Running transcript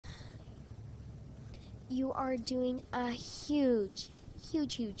you are doing a huge,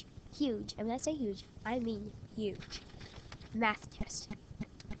 huge, huge, huge, and when I say huge, I mean huge math test.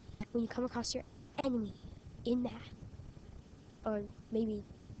 When you come across your enemy in math, or maybe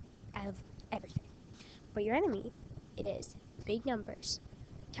out of everything, but your enemy is big numbers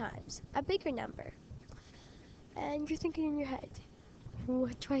times a bigger number. And you're thinking in your head,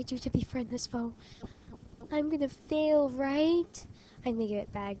 what do I do to befriend this foe? I'm gonna fail, right? I'm gonna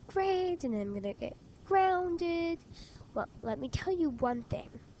get bad grades and then I'm gonna get grounded. Well, let me tell you one thing.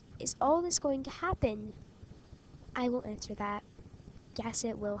 Is all this going to happen? I will answer that. Yes,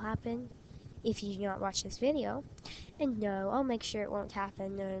 it will happen if you do not watch this video. And no, I'll make sure it won't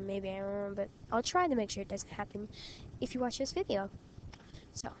happen, or maybe I won't, but I'll try to make sure it doesn't happen if you watch this video.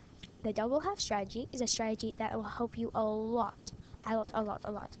 So, the double half strategy is a strategy that will help you a lot. A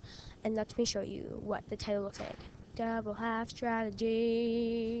lot. And let me show you what the title looks like. Double half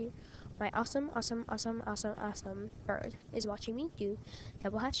strategy. My awesome bird is watching me do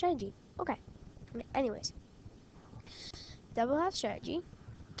double half strategy. Okay. Anyways, double half strategy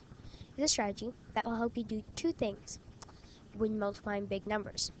is a strategy that will help you do two things when multiplying big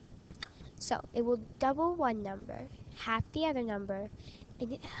numbers. So it will double one number, half the other number,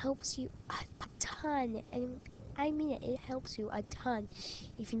 and it helps you a ton. And I mean it, it helps you a ton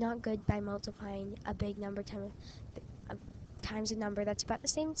if you're not good by multiplying a big number times a number that's about the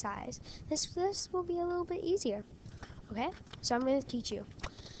same size. This will be a little bit easier. Okay, so I'm going to teach you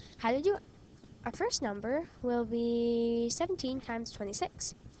how to do it. Our first number will be 17 times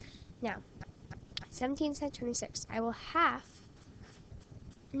 26. Now, 17 times 26. I will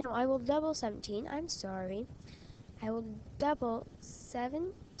double 17. I'm sorry. I will double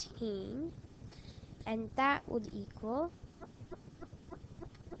 17, and that would equal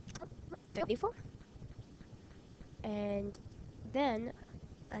 34. And then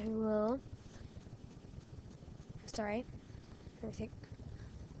I will, sorry, I think,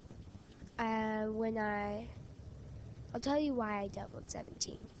 I'll tell you why I doubled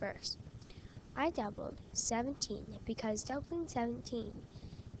 17 first. I doubled 17 because doubling 17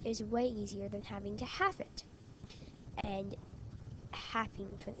 is way easier than having to half it. And halving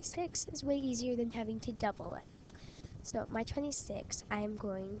 26 is way easier than having to double it. So my 26 I am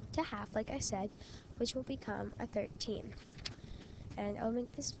going to half, like I said, which will become a 13. And I'll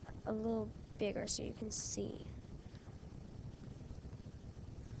make this a little bigger so you can see.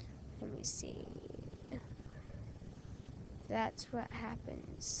 Let me see. That's what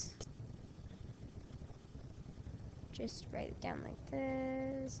happens. Just write it down like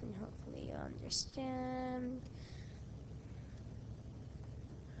this, and hopefully you'll understand.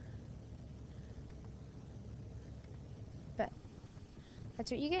 But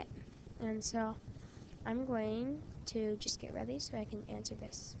that's what you get. And so I'm going to just get ready so I can answer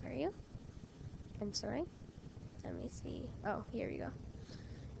this for you. I'm sorry. Let me see. Oh, here we go.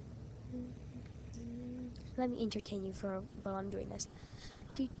 Let me entertain you for while I'm doing this.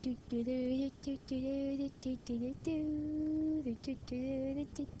 Okay,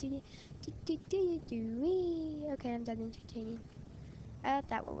 I'm done entertaining. I thought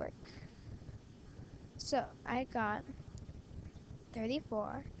that would work. So I got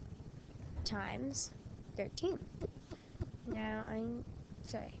 34 times 13. Now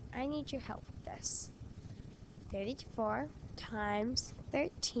I need your help with this. 34 times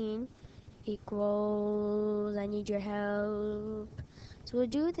 13 equals, I need your help. So we'll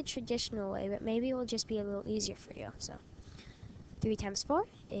do it the traditional way, but maybe it will just be a little easier for you. So 3 times 4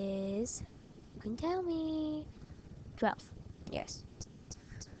 is, you can tell me, 12. Yes.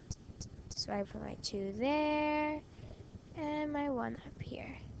 So I put my 2 there, and my 1 up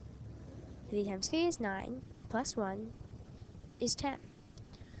here. 3 times 3 is 9, plus 1 is 10.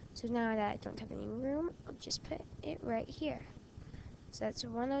 So now that I don't have any room, I'll just put it right here. So that's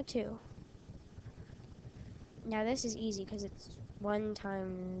 102. Now this is easy because it's 1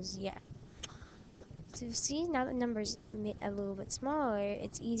 times, yeah. So see, now the number's a little bit smaller,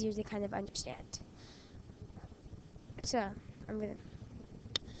 it's easier to kind of understand. So, I'm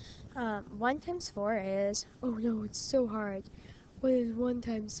gonna, 1 times 4 is, oh no, it's so hard. What is 1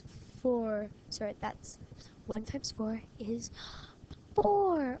 times 4? Sorry, that's, 1 times 4 is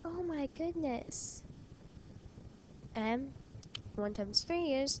 4. Oh my goodness. And 1 times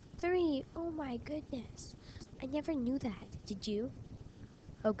 3 is 3. Oh my goodness. I never knew that. Did you?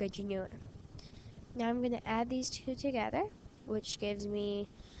 Oh good, you knew it. Now I'm going to add these two together, which gives me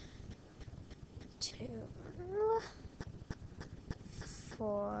 2,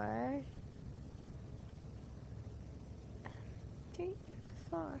 4, 3,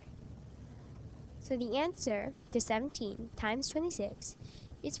 4. So the answer to 17 times 26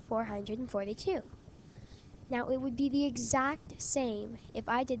 is 442. Now it would be the exact same if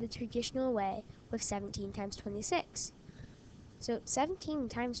I did the traditional way with 17 times 26. So 17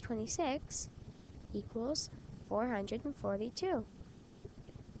 times 26 equals 442.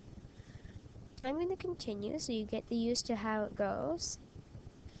 I'm going to continue so you get the used to how it goes,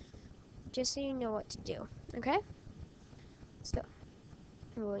 just so you know what to do, okay? So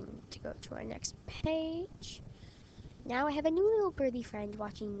I'm going to go to our next page. Now I have a new little birdie friend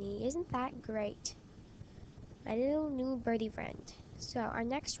watching me. Isn't that great? My little new birdie friend. So our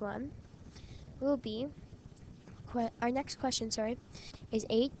next one will be, our next question, sorry, is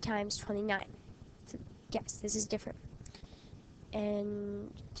 8 times 29. So yes, this is different.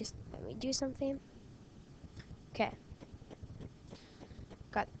 And just let me do something. Okay.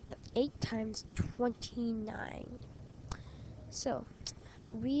 Got 8 times 29. So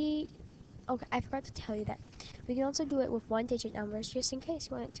okay, I forgot to tell you that. We can also do it with one digit numbers just in case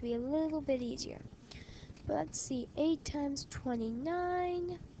you want it to be a little bit easier. But let's see, 8 times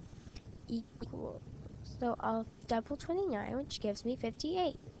 29 equals, so I'll double 29, which gives me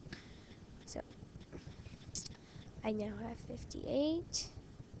 58. So I now have 58.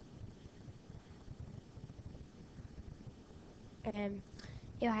 And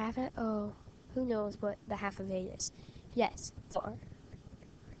if I have it, oh, who knows what the half of 8 is? Yes, 4.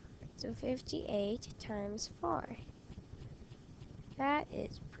 So 58 times 4. That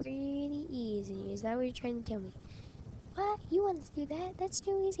is pretty easy. Is that what you're trying to tell me? What? You want to do that? That's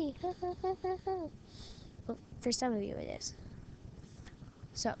too easy. Well, for some of you it is.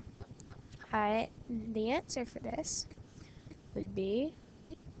 So, the answer for this would be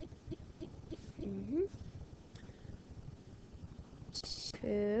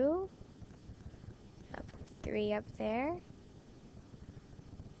 2, up 3 up there,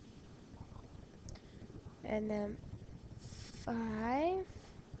 and then 5.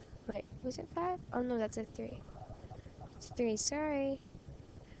 Wait, was it 5? Oh no, that's a 3. It's 3, sorry.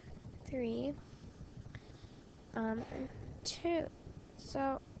 3, 2.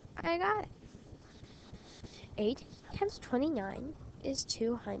 So, I got it. 8 times 29 is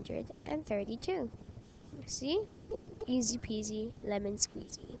 232. See? Easy peasy, lemon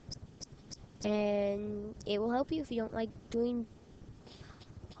squeezy. And it will help you if you don't like doing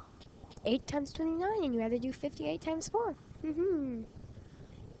 8 times 29 and you rather do 58 times 4.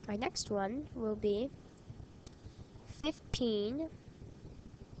 Our next one will be 15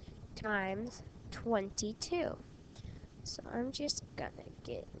 times 22. So I'm just gonna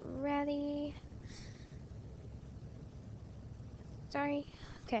get ready. Sorry.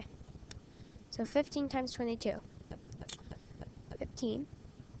 Okay. So 15 times 22. 15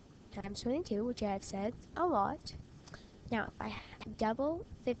 times 22, which I've said a lot. Now, if I double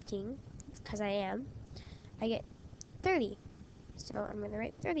 15, because I get 30. So I'm going to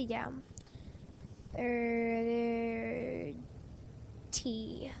write 30 down. 30.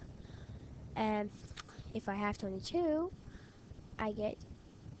 And if I have 22, I get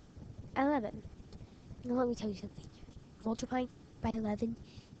 11. Now let me tell you something. Multiplying by 11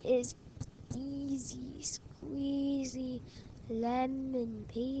 is easy squeezy lemon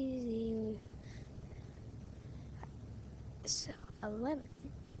peasy. So 11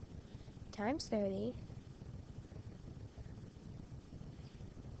 times 30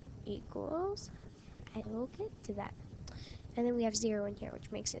 equals, I will get to that. And then we have 0 in here,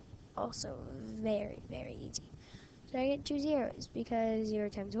 which makes it also very, very easy. So I get 2 zeros because 0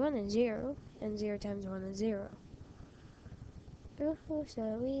 times 1 is 0, and 0 times 1 is 0. Oh,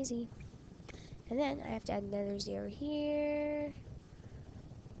 so easy. And then I have to add another 0 here.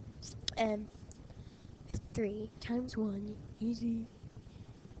 And 3 times 1, easy.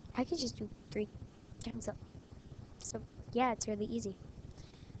 I could just do 3 times up. So yeah, it's really easy.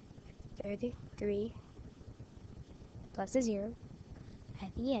 33 plus a 0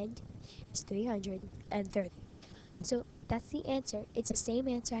 at the end is 330. So that's the answer. It's the same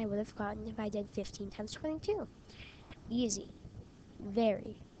answer I would have gotten if I did 15 times 22. Easy.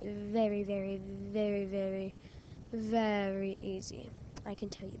 Very, very, very, very, very, very easy. I can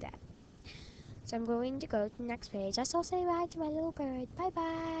tell you that. So I'm going to go to the next page. I still say bye to my little bird.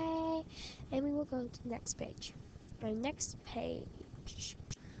 Bye-bye. And we will go to the next page. Our next page.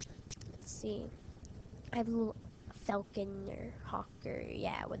 Let's see. I have a little falcon or hawk or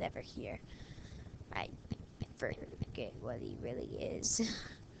yeah, whatever here. I forget what he really is.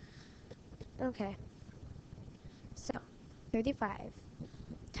 Okay. So, 35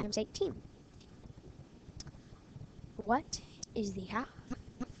 times 18. What is the half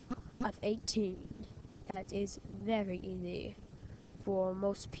of 18? That is very easy. For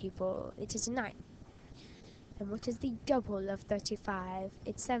most people, it is 9. And what is the double of 35?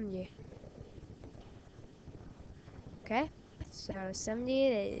 It's 70. Okay, so 70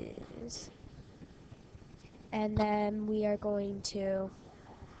 it is. And then we are going to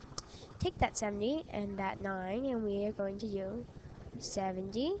take that 70 and that 9, and we are going to do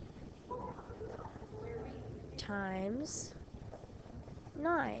 70 times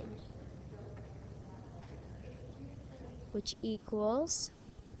 9, which equals,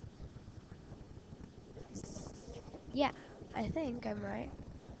 yeah, I think I'm right.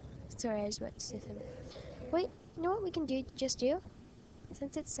 Sorry, I was about to say something. Wait, you know what we can do? Just do?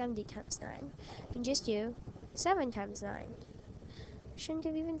 Since it's 70 times 9, we can just do 7 times 9. Shouldn't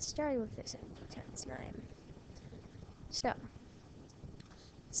have even started with the 70 times 9. So,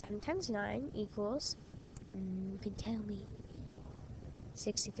 7 times 9 equals, you can tell me,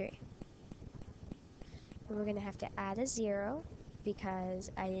 63. And we're going to have to add a 0 because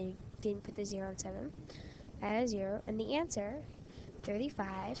I didn't put the 0 on 7. Add a 0, and the answer,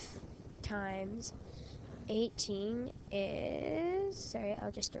 35 times 18 is, sorry,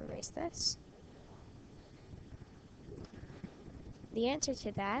 I'll just erase this. The answer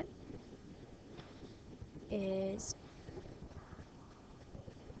to that is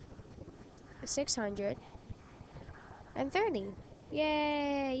 630.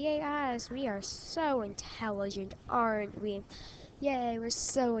 Yay! Yay us! We are so intelligent, aren't we? Yay, we're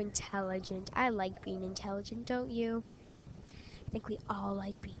so intelligent. I like being intelligent, don't you? I think we all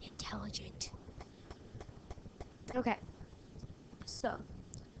like being intelligent. Okay, so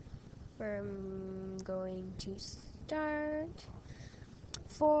we're going to start.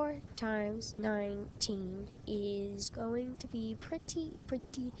 4 times 19 is going to be pretty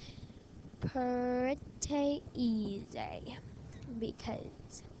easy,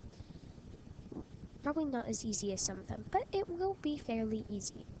 because probably not as easy as some of them, but it will be fairly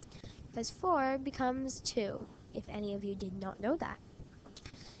easy, because 4 becomes 2, if any of you did not know that,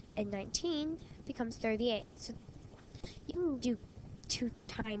 and 19 becomes 38, so you can do 2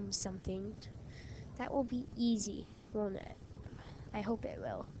 times something. That will be easy, won't it? I hope it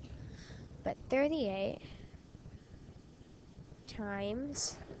will. But 38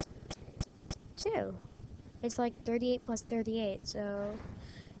 times 2, it's like 38 plus 38, so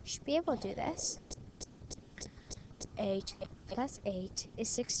you should be able to do this. 8 plus 8 is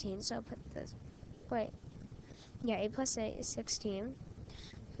 16, so I'll put this, wait, yeah, 8 plus 8 is 16,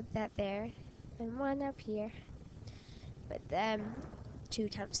 put that there, and 1 up here, but then 2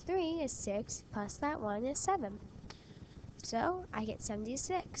 times 3 is 6, plus that 1 is 7, so I get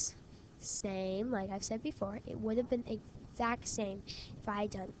 76. Same, like I've said before, it would have been exact same if I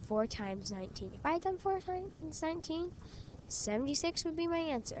had done 4 times 19. If I had done 4 times 19, 76 would be my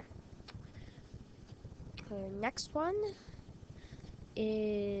answer. The next one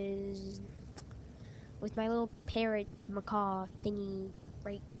is with my little parrot macaw thingy,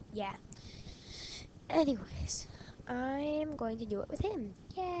 right? Yeah. Anyways, I'm going to do it with him.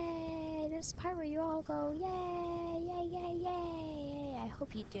 Yay! This part where you all go, yay, yay, yay, yay. I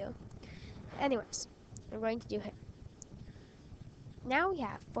hope you do. Anyways, I'm going to do him. Now we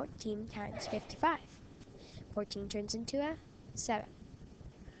have 14 times 55. 14 turns into a 7,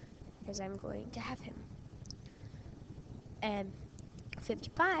 because I'm going to have him. And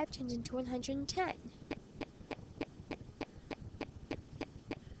 55 turns into 110.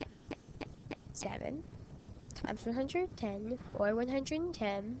 7 times 110, or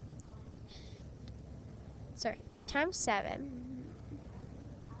 110, sorry, times 7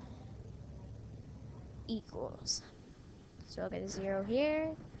 equals, so I'll get a 0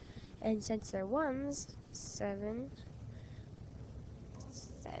 here, and since they're 1s, 7,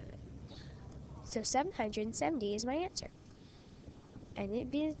 7. So 770 is my answer. And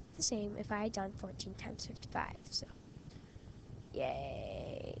it'd be the same if I had done 14 times 55, so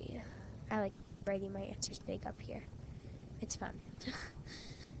yay. I like writing my answers big up here. It's fun.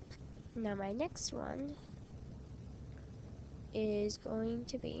 Now my next one is going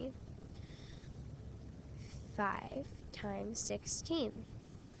to be 5 times 16.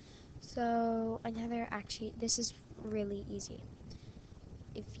 So another, actually, this is really easy.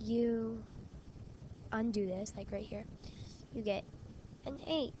 If you undo this, like right here, you get an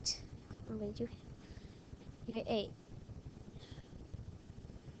 8. I'm going to do, you get 8.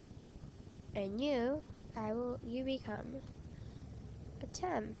 And you become a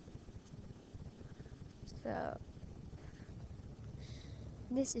 10. So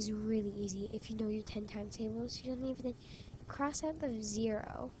this is really easy if you know your 10 times tables. You don't even cross out the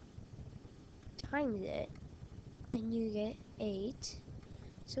 0, times it, and you get 8.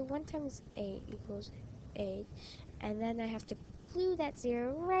 So 1 times 8 equals 8. And then I have to glue that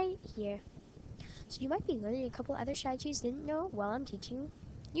 0 right here. So you might be learning a couple other strategies you didn't know while I'm teaching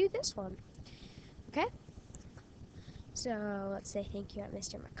you this one. Okay? So let's say thank you at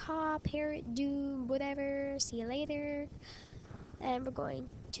Mr. Macaw, Parrot, Doom, whatever. See you later. And we're going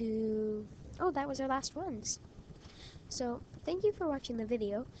to. Oh, that was our last ones. So thank you for watching the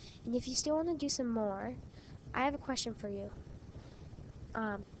video. And if you still want to do some more, I have a question for you.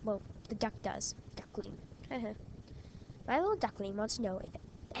 Well, the duck does. Duckling. My little duckling wants to know if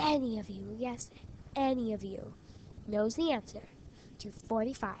any of you, yes, any of you, knows the answer to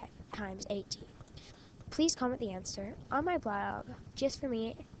 45 times 18. Please comment the answer on my blog just for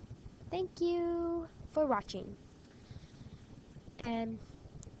me. Thank you for watching. And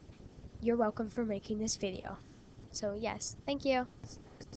you're welcome for making this video. So yes, thank you.